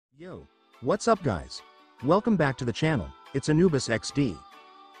Yo, what's up guys? Welcome back to the channel, it's Anubis XD.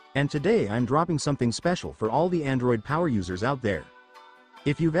 And today I'm dropping something special for all the Android power users out there.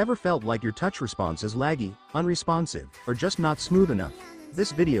 If you've ever felt like your touch response is laggy, unresponsive, or just not smooth enough,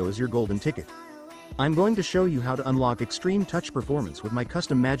 this video is your golden ticket. I'm going to show you how to unlock extreme touch performance with my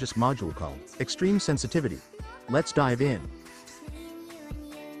custom Magisk module called Xtreme Sensitivity. Let's dive in.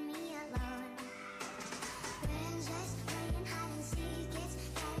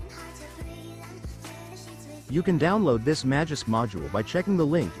 You can download this Magisk module by checking the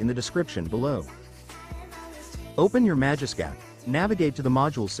link in the description below. Open your Magisk app, navigate to the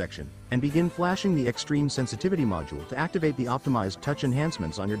Modules section, and begin flashing the Xtreme Sensitivity module to activate the optimized touch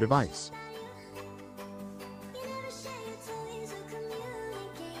enhancements on your device.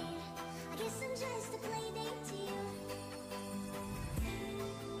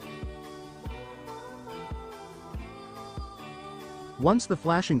 Once the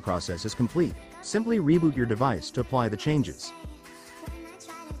flashing process is complete, simply reboot your device to apply the changes.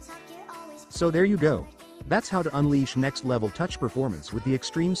 So there you go. That's how to unleash next-level touch performance with the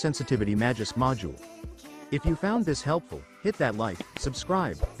Xtreme Sensitivity Magisk module. If you found this helpful, hit that like,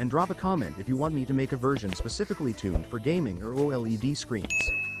 subscribe, and drop a comment if you want me to make a version specifically tuned for gaming or OLED screens.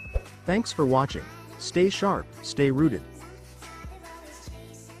 Thanks for watching. Stay sharp, stay rooted.